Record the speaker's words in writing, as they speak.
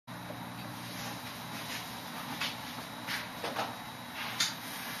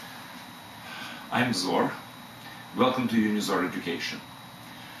I'm Zor. Welcome to Unizor Education.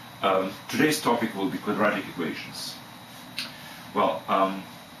 Today's topic will be quadratic equations. Well,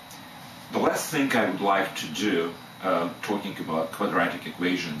 the last thing I would like to do talking about quadratic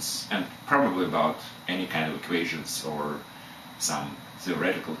equations, and probably about any kind of equations or some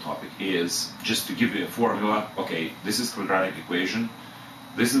theoretical topic, is just to give you a formula. Okay, this is quadratic equation.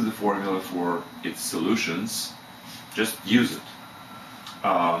 This is the formula for its solutions. Just use it.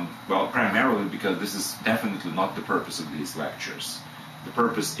 Well, primarily because this is definitely not the purpose of these lectures. The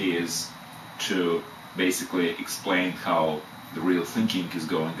purpose is to basically explain how the real thinking is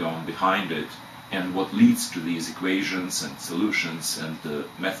going on behind it and what leads to these equations and solutions and the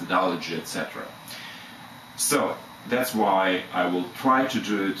methodology, etc. So that's why I will try to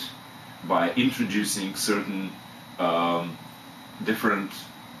do it by introducing certain different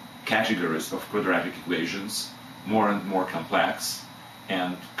categories of quadratic equations, more and more complex,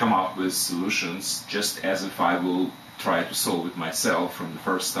 and come up with solutions just as if I will try to solve it myself from the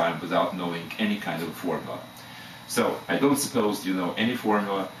first time without knowing any kind of a formula. So I don't suppose you know any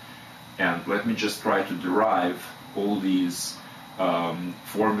formula, and let me just try to derive all these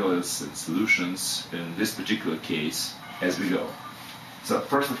formulas and solutions in this particular case as we go. So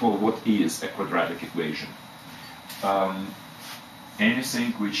first of all, what is a quadratic equation?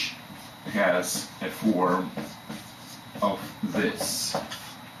 Anything which has a form of this,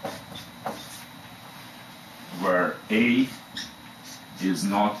 where a is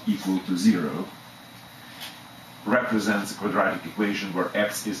not equal to 0, represents a quadratic equation where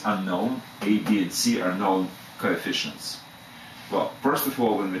x is unknown, a, b, and c are known coefficients. Well, first of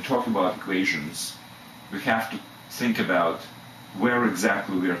all, when we talk about equations, we have to think about where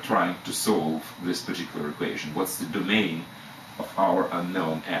exactly we are trying to solve this particular equation. What's the domain of our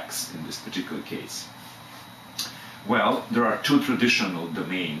unknown x in this particular case? Well, there are two traditional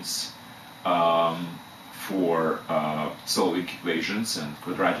domains for solving equations, and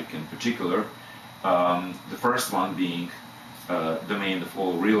quadratic in particular. The first one being domain of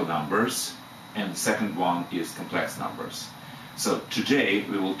all real numbers, and the second one is complex numbers. So today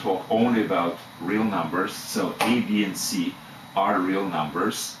we will talk only about real numbers. So a, b, and c are real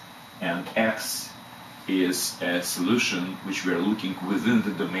numbers, and x is a solution which we are looking within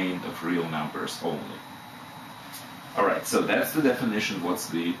the domain of real numbers only. Alright, so that's the definition. What's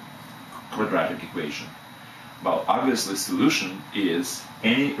the quadratic equation? Well, obviously solution is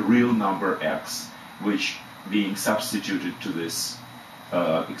any real number x which, being substituted to this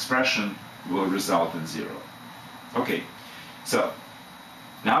expression, will result in 0. Okay, so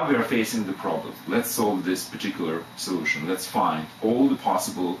now we are facing the problem. Let's solve this particular solution. Let's find all the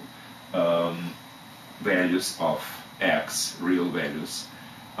possible values of x, real values,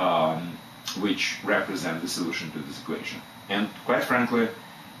 which represent the solution to this equation. And quite frankly,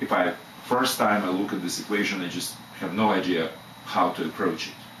 if first time I look at this equation, I just have no idea how to approach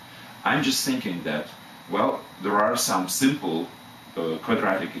it. I'm just thinking that, well, there are some simple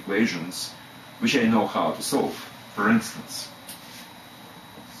quadratic equations which I know how to solve. For instance,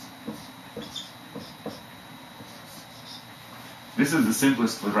 this is the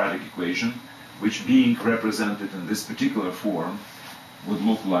simplest quadratic equation, which, being represented in this particular form, would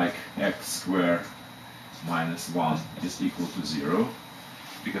look like x squared minus 1 is equal to 0,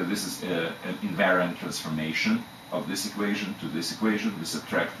 because this is an invariant transformation of this equation to this equation. We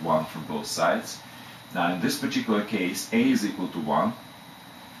subtract 1 from both sides. Now in this particular case, a is equal to 1,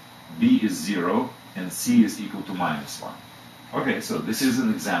 b is 0, and c is equal to minus 1. Okay, so this is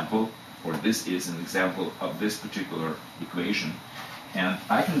an example, or this is an example of this particular equation, and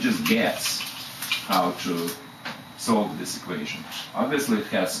I can just guess how to solve this equation. Obviously it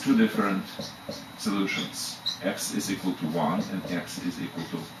has two different solutions. X is equal to 1 and x is equal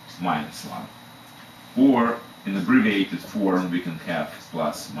to minus 1. Or in abbreviated form we can have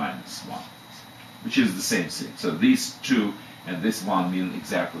plus minus 1, which is the same thing. So these two and this one mean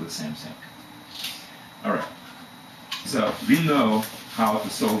exactly the same thing. Alright, so we know how to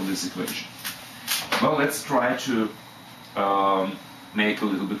solve this equation. Well, let's try to make a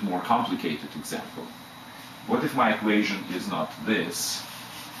little bit more complicated example. What if my equation is not this,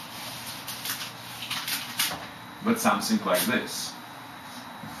 but something like this?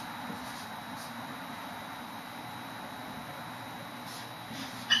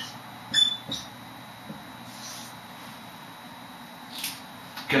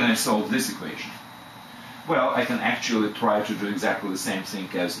 Can I solve this equation? Well, I can actually try to do exactly the same thing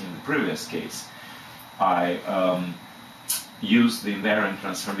as in the previous case. I use the invariant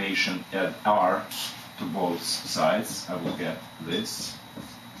transformation at r to both sides. I will get this.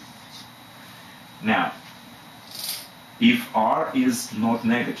 Now, if r is not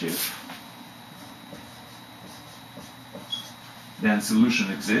negative, then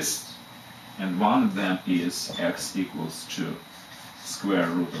solution exists, and one of them is x equals to square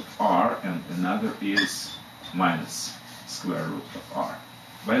root of r, and another is minus square root of r.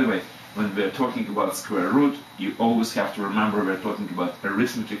 By the way, when we're talking about square root, you always have to remember we're talking about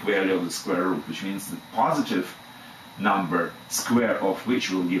arithmetic value of the square root, which means the positive number square of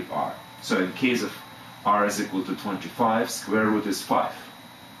which will give r. So in case of r is equal to 25, square root is 5,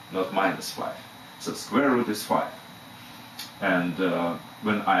 not minus 5. So square root is 5. And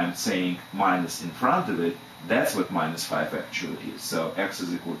when I am saying minus in front of it, that's what minus 5 actually is. So x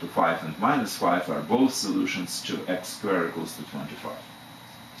is equal to 5 and minus 5 are both solutions to x squared equals to 25.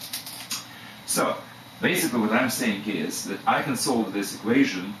 So basically what I'm saying is that I can solve this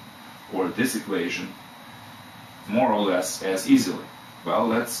equation, or this equation, more or less as easily. Well,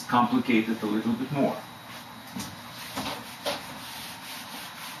 let's complicate it a little bit more.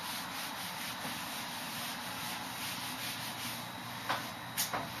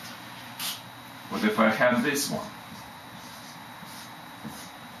 What if I have this one?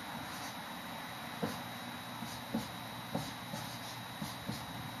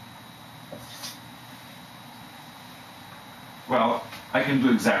 Well, I can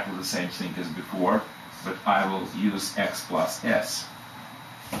do exactly the same thing as before, but I will use x plus s.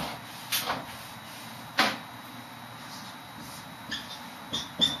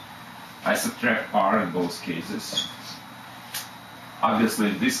 I subtract r in both cases. Obviously,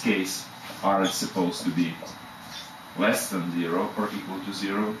 in this case, r is supposed to be less than 0 or equal to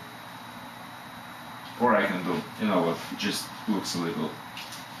 0. Or I can do, you know what, it just looks a little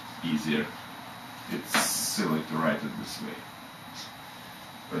easier. It's silly to write it this way.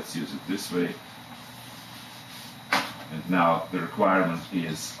 Let's use it this way. And now the requirement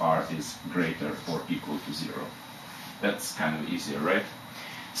is r is greater or equal to 0. That's kind of easier, right?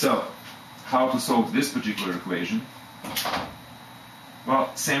 So, how to solve this particular equation?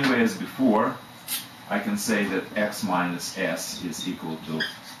 Well, same way as before, I can say that x minus s is equal to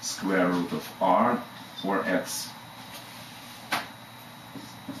square root of r, or x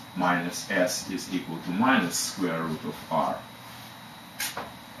minus s is equal to minus square root of r,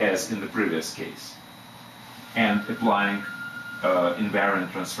 as in the previous case. And applying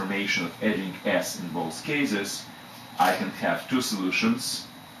invariant transformation of adding s in both cases, I can have two solutions.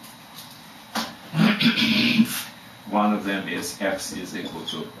 One of them is x is equal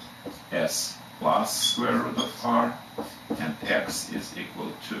to s plus square root of r, and x is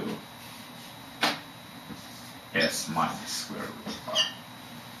equal to s minus square root of r.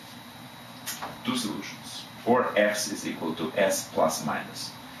 Two solutions. Or x is equal to s plus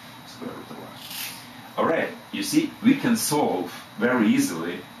minus square root of r. Alright, you see, we can solve very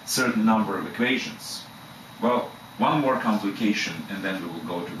easily a certain number of equations. Well, one more complication, and then we will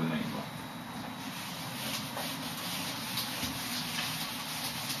go to the main one.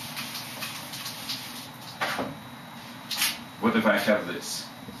 What if I have this?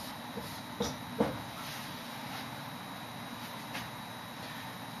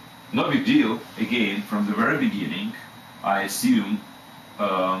 No big deal. Again, from the very beginning, I assume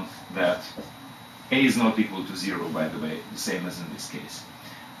that a is not equal to 0, by the way, the same as in this case.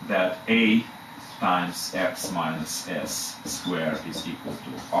 That a times x minus s squared is equal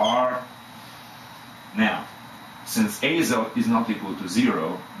to r. Now, since a is not equal to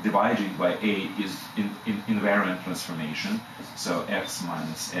 0, dividing by a is in invariant transformation, so x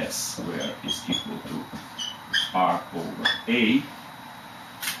minus s squared is equal to r over a,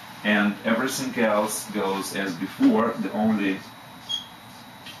 and everything else goes as before. The only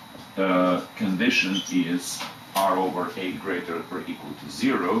condition is r over a greater or equal to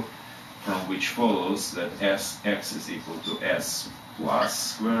 0, from which follows that x is equal to s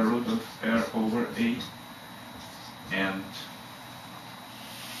plus square root of r over a, and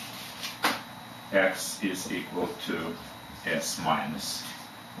x is equal to s minus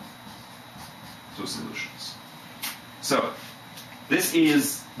two solutions. So this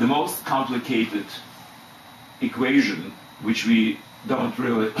is the most complicated equation which we don't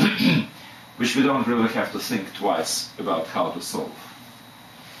really have to think twice about how to solve.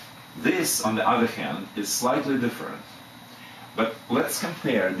 This, on the other hand, is slightly different. But let's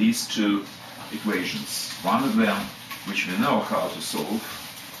compare these two equations. One of them which we know how to solve,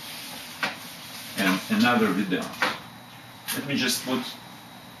 and another we don't. Let me just put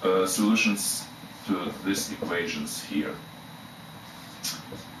solutions to these equations here.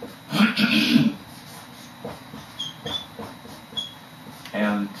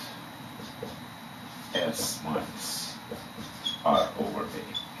 And s minus r over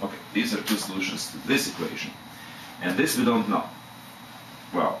a. Okay, these are two solutions to this equation. And this we don't know.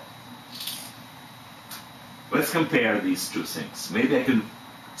 Well, let's compare these two things. Maybe I can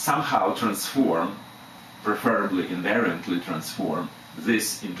somehow transform, preferably invariantly transform,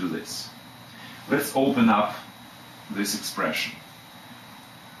 this into this. Let's open up this expression.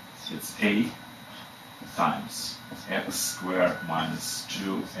 It's a times x squared minus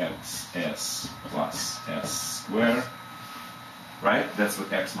 2xs plus s squared. Right? That's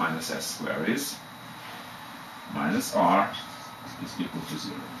what x minus s squared is. Minus r is equal to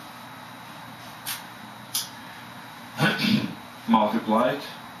 0. Multiplied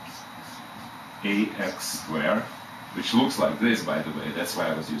ax squared, which looks like this, by the way, that's why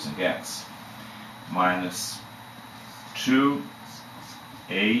I was using x, minus 2asx,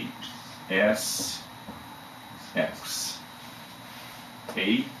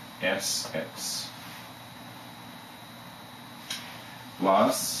 asx,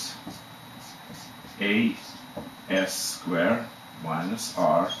 plus as squared minus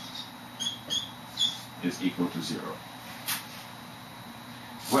r is equal to 0.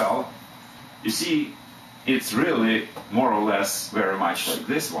 Well, you see, it's really more or less very much like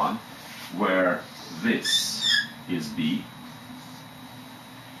this one, where this is b,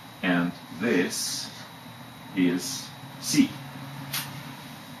 and this is c.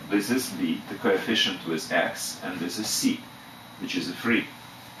 This is b, the coefficient with x, and this is c, which is a free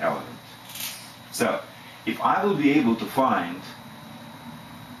element. So, if I will be able to find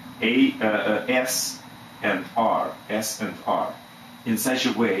s and r, in such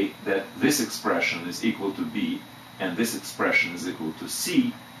a way that this expression is equal to b and this expression is equal to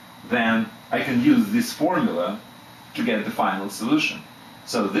c, then I can use this formula to get the final solution.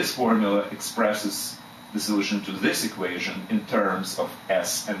 So this formula expresses the solution to this equation in terms of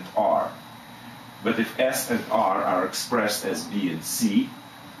s and r. But if s and r are expressed as b and c,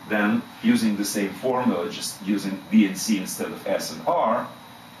 then using the same formula, just using b and c instead of s and r,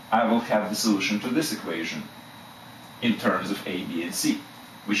 I will have the solution to this equation in terms of a, b, and c,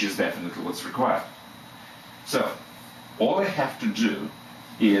 which is definitely what's required. So, all I have to do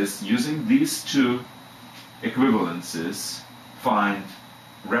is, using these two equivalences, find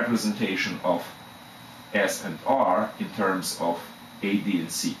representation of s and r in terms of a, b,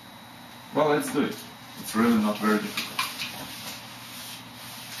 and c. Well, let's do it. It's really not very difficult.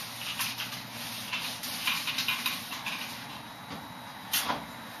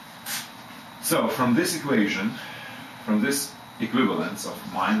 So, from this equation, from this equivalence of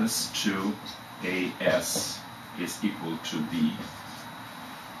minus 2as is equal to b,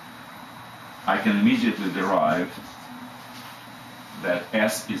 I can immediately derive that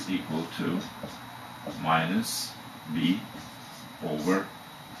s is equal to minus b over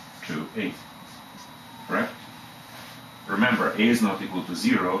 2a. Correct? Remember, a is not equal to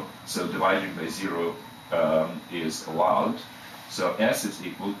 0, so dividing by 0 is allowed. So s is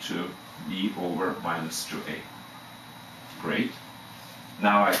equal to b over minus 2a. Great.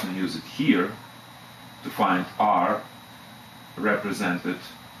 Now I can use it here to find r represented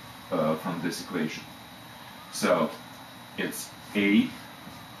from this equation. So it's a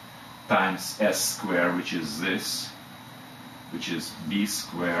times s squared, which is this, which is b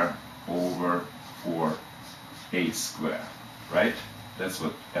squared over 4a squared, right? That's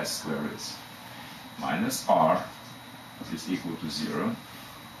what s squared is. Minus r is equal to 0.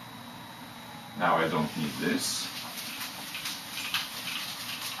 Now I don't need this.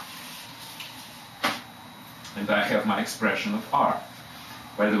 And I have my expression of r.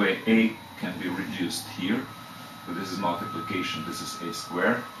 By the way, a can be reduced here. So this is multiplication, this is a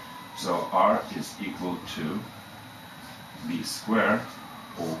squared. So r is equal to b squared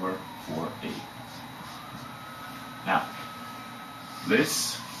over 4a. Now,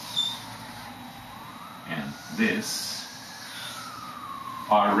 this and this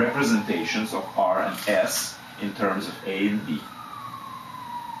are representations of r and s in terms of a and b.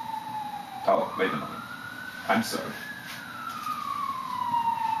 Oh, wait a moment. I'm sorry.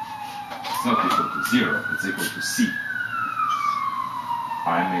 It's not equal to 0, it's equal to c.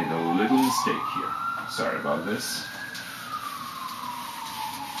 I made a little mistake here. Sorry about this.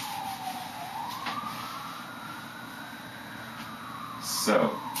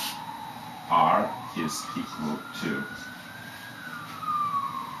 So, r is equal to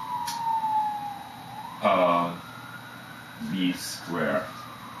b squared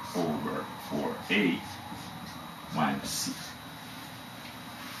over 4a minus c.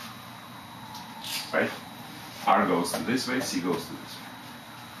 Right? R goes to this way, c goes to this way.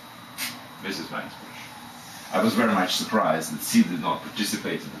 This is my expression. I was very much surprised that c did not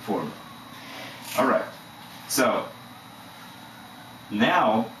participate in the formula. Alright, so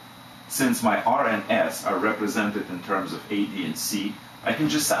now, since my r and s are represented in terms of a, b, and c, I can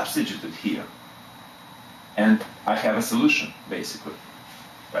just substitute it here. And I have a solution, basically,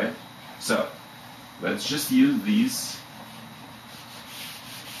 right? So let's just use these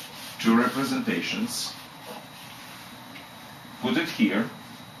two representations, put it here,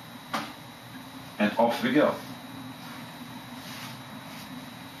 and off we go.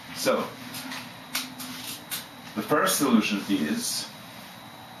 So the first solution is,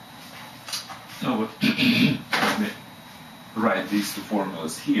 let me write these two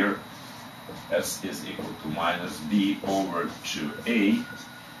formulas here. S is equal to minus b over 2a,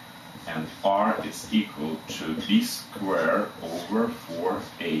 and r is equal to b squared over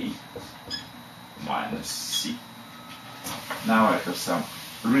 4a minus c. Now I have some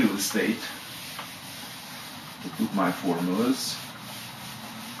real estate to put my formulas.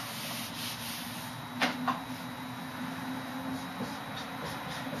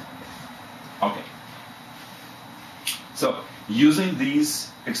 Okay. So, using these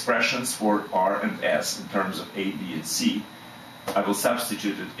expressions for r and s in terms of a, b, and c, I will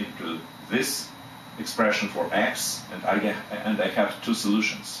substitute it into this expression for x, and I have two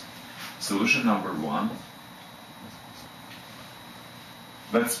solutions. Solution number one,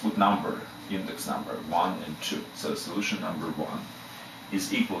 let's put index number 1 and 2. So solution number 1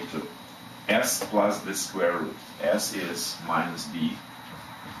 is equal to s plus the square root. S is minus b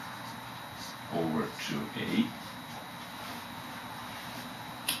over 2a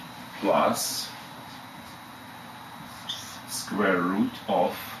plus square root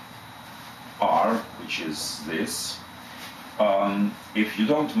of r, which is this. If you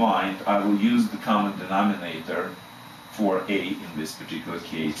don't mind, I will use the common denominator for a in this particular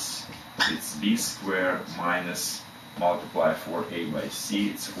case. It's b squared minus multiply 4a by c.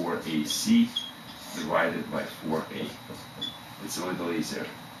 It's 4ac divided by 4a. It's a little easier.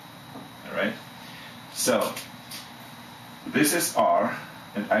 All right? So, this is r,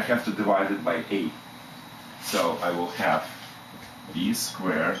 and I have to divide it by a. So, I will have b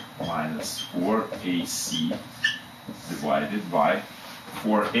squared minus 4ac divided by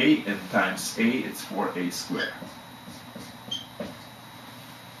 4a, and times a, it's 4a squared.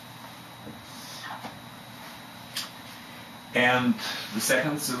 And the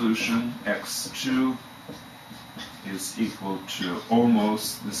second solution, x2, is equal to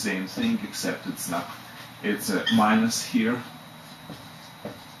almost the same thing, except it's not. It's a minus here.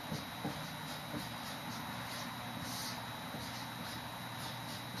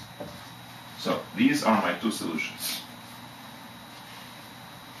 So these are my two solutions.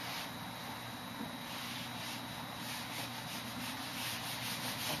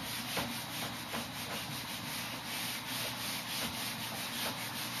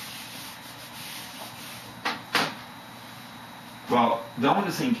 Well, the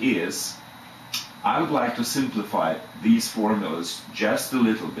only thing is, I would like to simplify these formulas just a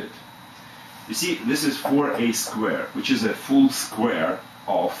little bit. You see, this is 4a squared, which is a full square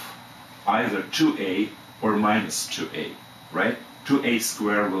of either 2a or minus 2a, right? 2a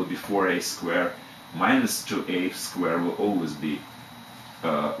squared will be 4a squared, minus 2a squared will always be,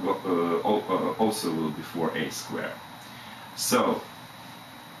 also will be 4a squared. So,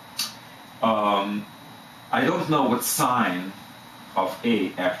 I don't know what sign of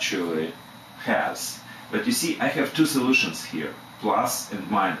a actually has, but you see I have two solutions here, plus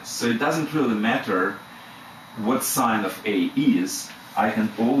and minus, so it doesn't really matter what sign of a is. I can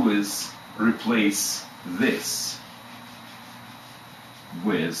always replace this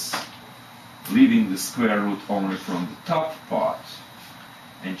with leaving the square root only from the top part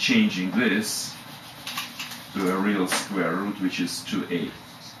and changing this to a real square root, which is 2a.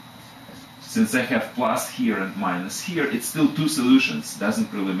 Since I have plus here and minus here, it's still two solutions.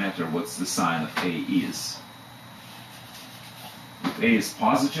 Doesn't really matter what's the sign of a is. If a is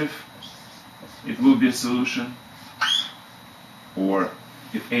positive, it will be a solution. Or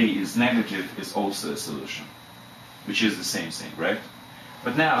if a is negative, it's also a solution. Which is the same thing, right?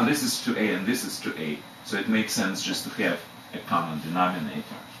 But now this is 2a and this is 2a, so it makes sense just to have a common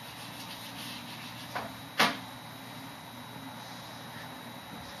denominator.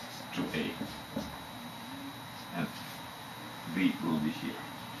 And b will be here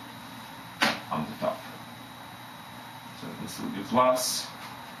on the top. So this will be plus,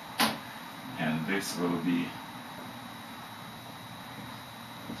 and this will be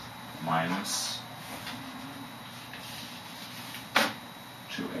minus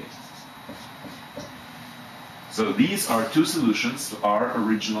 2a. So these are two solutions to our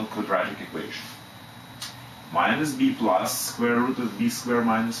original quadratic equation. Minus b plus square root of b squared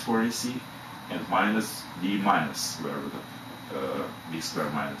minus 4ac, and minus b minus square root of b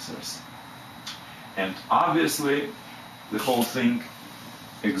squared minus rc. And obviously, the whole thing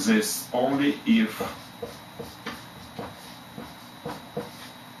exists only if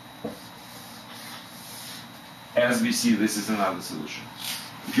as we see, this is another solution.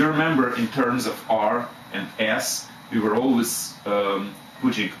 If you remember, in terms of R and S, we were always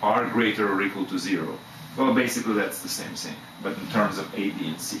putting R greater or equal to 0. Well, basically that's the same thing, but in terms of A, B,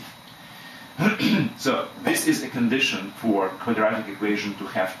 and C. So this is a condition for quadratic equation to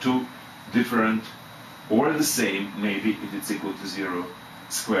have two different or the same, maybe if it's equal to 0,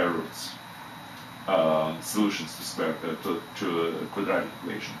 square roots, solutions to quadratic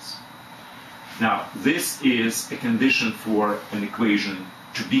equations. Now, this is a condition for an equation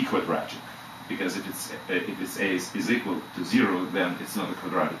to be quadratic, because if its A is equal to 0, then it's not a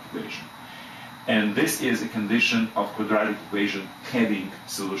quadratic equation. And this is a condition of quadratic equation having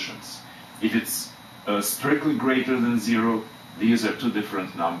solutions. If it's strictly greater than 0, these are two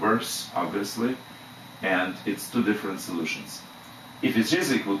different numbers, obviously, and it's two different solutions. If it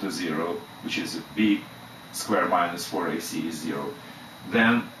is equal to 0, which is if b squared minus 4ac is 0,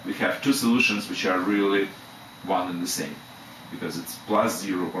 then we have two solutions which are really one and the same, because it's plus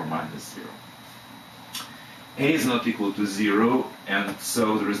 0 or minus 0. A is not equal to 0, and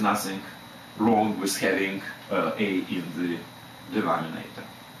so there is nothing wrong with having a in the denominator.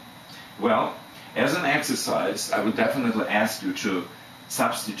 Well, as an exercise, I would definitely ask you to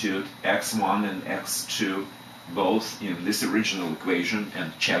substitute x1 and x2 both in this original equation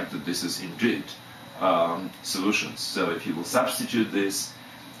and check that this is indeed solutions. So if you will substitute this,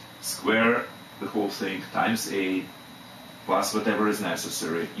 square the whole thing times a plus whatever is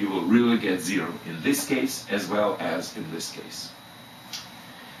necessary, you will really get 0 in this case as well as in this case.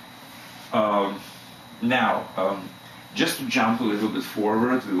 Just to jump a little bit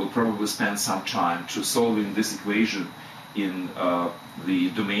forward, we will probably spend some time to solving this equation in the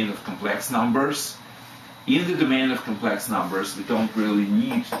domain of complex numbers. In the domain of complex numbers, we don't really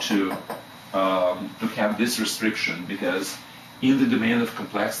need to have this restriction, because in the domain of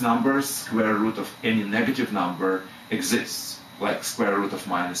complex numbers, square root of any negative number exists, like square root of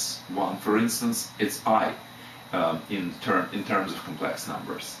minus 1, for instance. It's I in terms of complex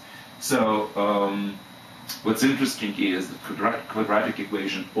numbers. So what's interesting is that quadratic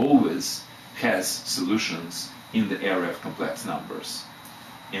equation always has solutions in the area of complex numbers.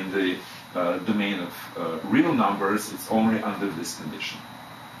 In the domain of real numbers, it's only under this condition.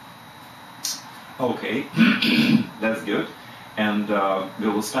 Okay, that's good. And we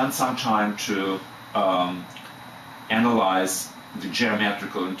will spend some time to analyze the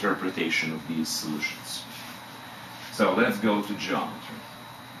geometrical interpretation of these solutions. So let's go to geometry.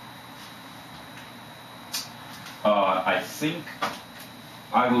 I think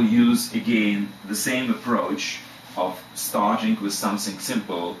I will use again the same approach of starting with something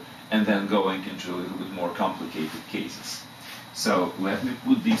simple and then going into a little bit more complicated cases. So let me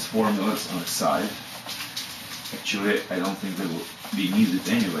put these formulas on the side. Actually, I don't think they will be needed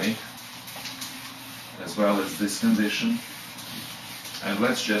anyway, as well as this condition. And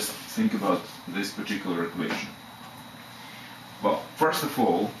let's just think about this particular equation. Well, first of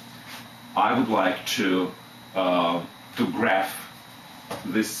all, I would like to graph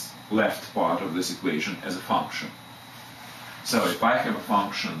this left part of this equation as a function. So if I have a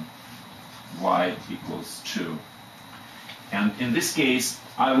function y equals 2, and in this case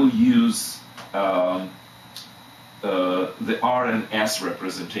I will use the R and S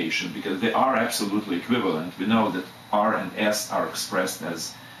representation, because they are absolutely equivalent. We know that R and S are expressed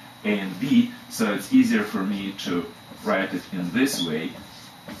as A and B, so it's easier for me to write it in this way.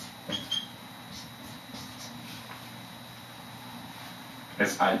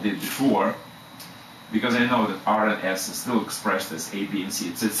 As I did before, because I know that R and S is still expressed as A, B, and C.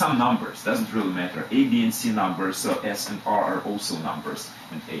 It's some numbers, doesn't really matter. A, B, and C numbers, so S and R are also numbers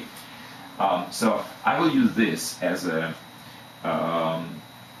in A. So I will use this as a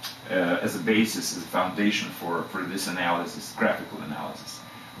basis, as a foundation for this analysis, graphical analysis.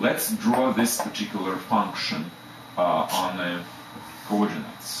 Let's draw this particular function on the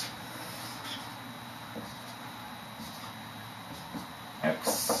coordinates.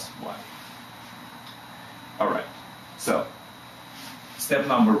 X, Y. All right, so step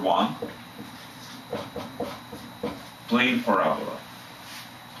number 1, plane parabola.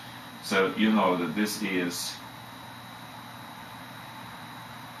 So you know that this is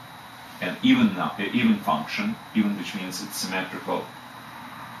an even function, even which means it's symmetrical.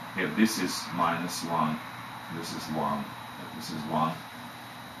 If this is minus 1, this is 1, if this is 1,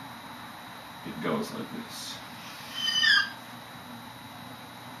 it goes like this.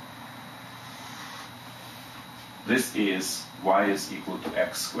 This is y is equal to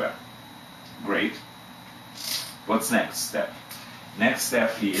x squared. Great. What's next step? Next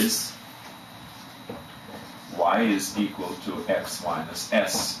step is y is equal to x minus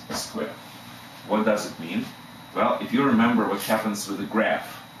s squared. What does it mean? Well, if you remember what happens with the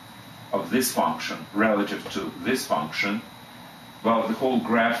graph of this function relative to this function, well, the whole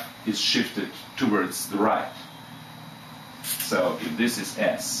graph is shifted towards the right. So if this is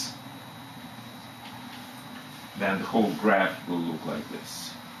S, then the whole graph will look like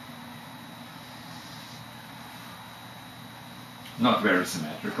this. Not very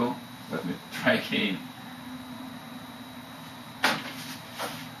symmetrical. Let me try again.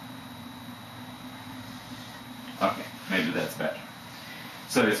 Okay, maybe that's better.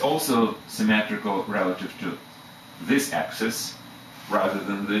 So it's also symmetrical relative to this axis rather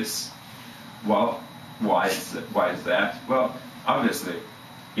than this. Well, why is that? Well, obviously,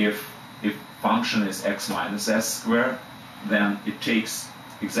 if function is x minus s squared, then it takes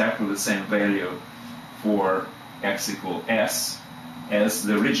exactly the same value for x equal s as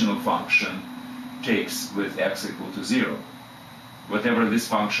the original function takes with x equal to 0. Whatever this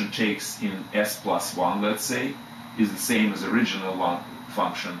function takes in s plus 1, let's say, is the same as the original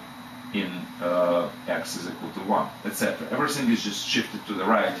function in x is equal to 1, etc. Everything is just shifted to the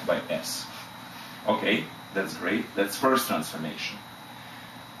right by s. Okay, that's great. That's first transformation.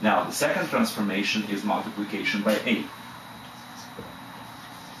 Now, the second transformation is multiplication by a.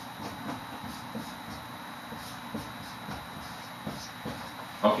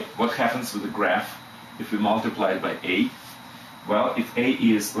 Okay, what happens with the graph if we multiply it by a? Well, if a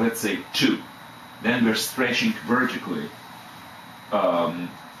is, let's say, 2, then we're stretching vertically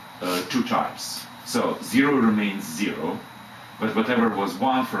 2 times. So 0 remains 0, but whatever was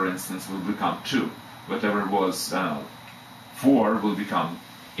 1, for instance, will become 2. Whatever was 4 will become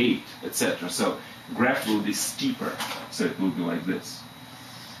 8, etc. So the graph will be steeper, so it will be like this.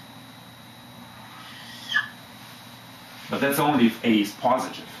 But that's only if a is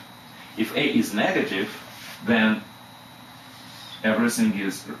positive. If a is negative, then everything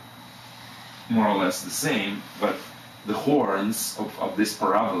is more or less the same, but the horns of this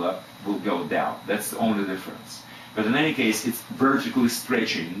parabola will go down. That's the only difference. But in any case, it's vertically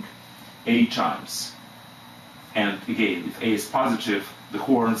stretching a times. And again, if a is positive, the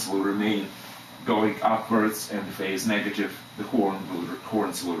horns will remain going upwards, and if a is negative, the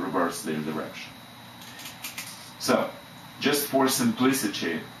horns will reverse their direction. So, just for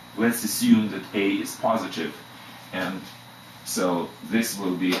simplicity, let's assume that a is positive, and so this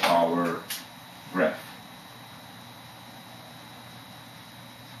will be our graph.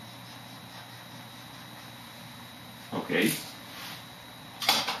 Okay.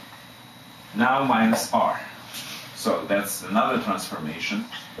 Now minus r. So that's another transformation.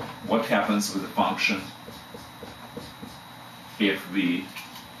 What happens with the function if we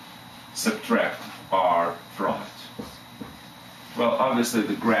subtract r from it? Well, obviously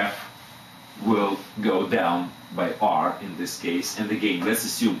the graph will go down by r in this case. And again, let's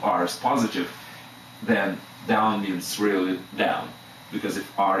assume r is positive, then down means really down. Because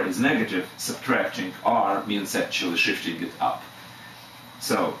if r is negative, subtracting r means actually shifting it up.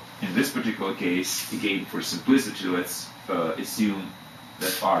 So in this particular case, again, for simplicity, let's assume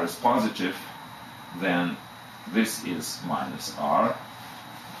that r is positive, then this is minus r.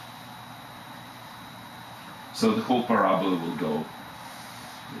 So the whole parabola will go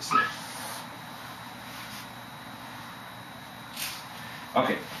this way.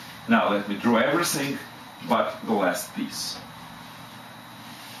 Okay, now let me draw everything but the last piece,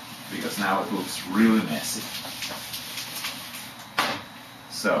 because now it looks really messy.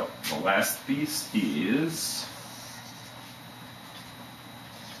 So the last piece is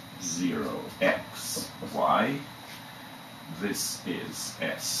 0x, y. This is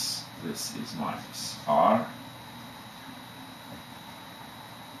s. This is minus r.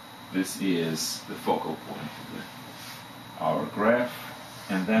 This is the focal point of our graph,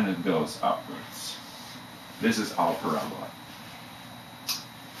 and then it goes upwards. This is our parabola.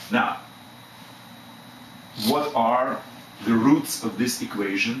 Now, what are the roots of this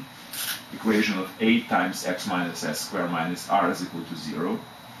equation of 8 times x minus s squared minus r is equal to 0?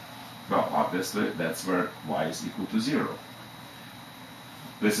 Well, obviously, that's where y is equal to 0.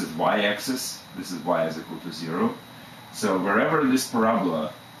 This is y-axis, this is y is equal to 0. So wherever this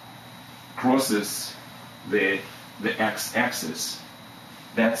parabola crosses the x-axis,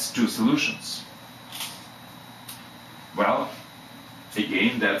 that's 2 solutions. Well,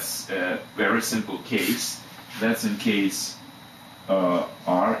 again, that's a very simple case. That's in case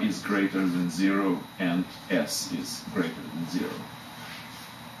r is greater than 0 and s is greater than 0.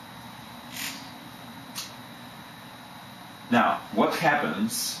 Now, what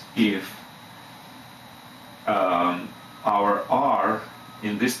happens if our r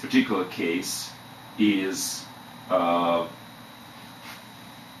in this particular case is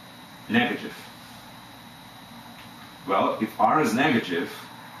negative? Well, if r is negative,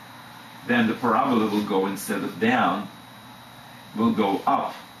 then the parabola will go, instead of down, will go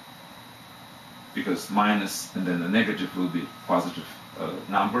up, because minus and then the negative will be positive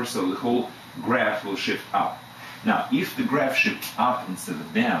number, so the whole graph will shift up. Now, if the graph shifts up instead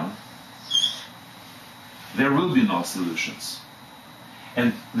of down, there will be no solutions.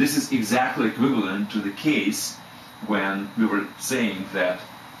 And this is exactly equivalent to the case when we were saying that,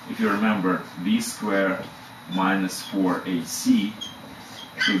 if you remember, b squared minus 4ac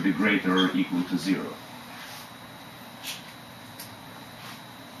should be greater or equal to 0.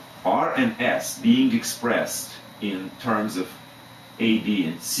 R and S being expressed in terms of A, B,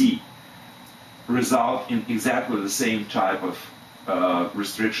 and C result in exactly the same type of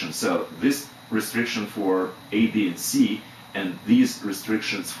restriction. So this restriction for A, B, and C and these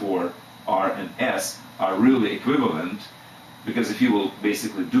restrictions for R and S are really equivalent, because if you will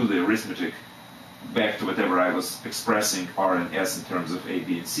basically do the arithmetic back to whatever I was expressing R and S in terms of A,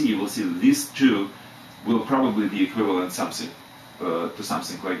 B, and C, you will see that these two will probably be equivalent to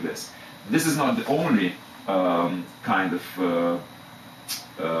something like this. This is not the only kind of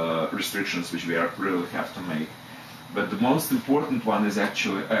restrictions which we really have to make, but the most important one is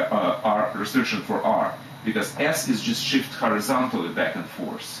actually R restriction for R, because S is just shift horizontally back and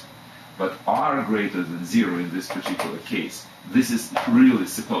forth, but R greater than 0 in this particular case, this is really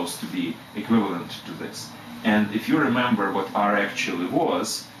supposed to be equivalent to this. And if you remember what R actually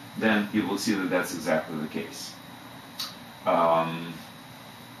was, then you will see that that's exactly the case.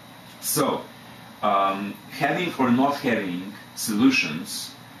 Having or not having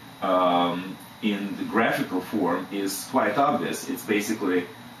solutions in the graphical form is quite obvious. It's basically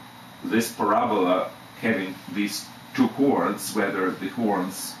this parabola having these two horns, whether the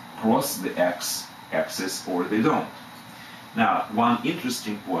horns cross the x-axis or they don't. Now, one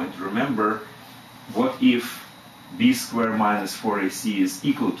interesting point, remember, what if b squared minus 4ac is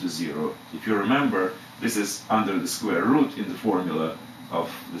equal to 0? If you remember, this is under the square root in the formula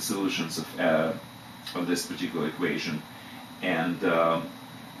of the solutions of this particular equation. And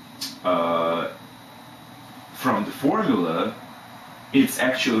from the formula, it's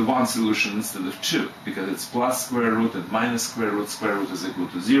actually one solution instead of two, because it's plus square root and minus square root is equal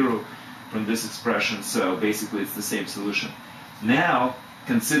to 0 from this expression, so basically it's the same solution. Now,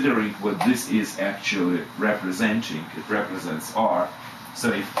 considering what this is actually representing, it represents R,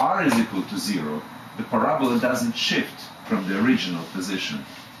 so if R is equal to 0, the parabola doesn't shift from the original position.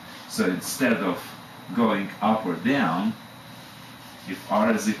 So instead of going up or down, if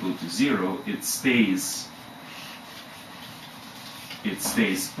R is equal to 0, it stays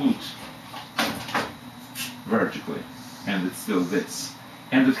put vertically, and it's still this.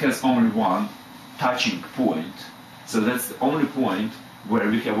 And it has only one touching point, so that's the only point where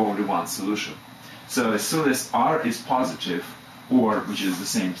we have only one solution. So as soon as R is positive, or, which is the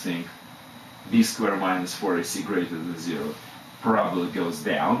same thing, b squared minus 4ac greater than 0, parabola goes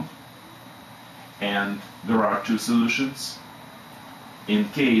down, and there are two solutions. In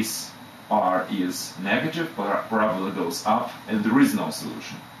case R is negative, parabola goes up, and there is no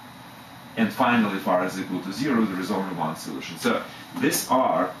solution. And finally, if R is equal to 0, there is only one solution. So this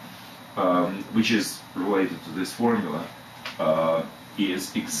R, which is related to this formula,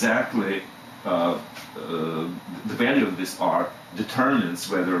 is exactly the value of this R determines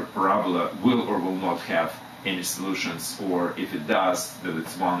whether parabola will or will not have any solutions, or if it does, that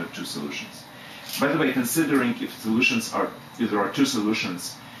it's one or two solutions. By the way, considering if there are two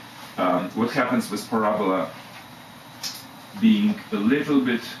solutions, what happens with parabola being a little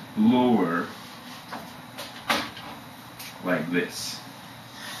bit lower, like this,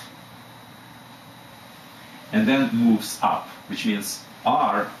 and then moves up, which means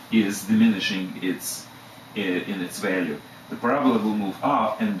R is diminishing in its value. The parabola will move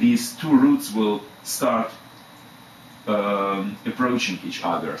up, and these two roots will start approaching each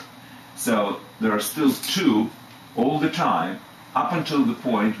other. So there are still two all the time, up until the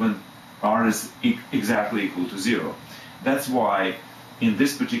point when R is exactly equal to 0. That's why in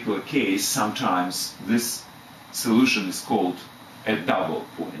this particular case, sometimes this solution is called a double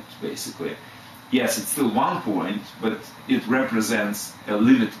point, basically. Yes, it's still one point, but it represents a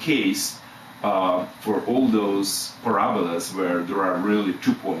limit case for all those parabolas where there are really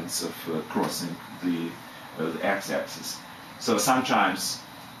 2 points of crossing the x-axis. So sometimes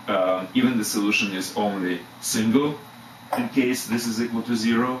even the solution is only single in case this is equal to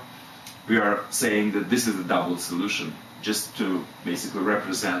 0. We are saying that this is a double solution, just to basically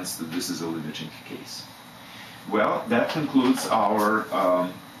represent that this is a limiting case. Well, that concludes our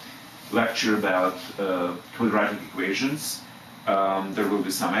lecture about quadratic equations. There will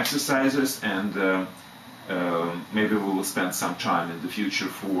be some exercises, and maybe maybe we will spend some time in the future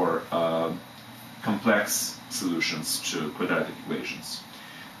for complex solutions to quadratic equations.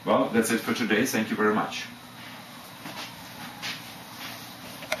 Well, that's it for today. Thank you very much.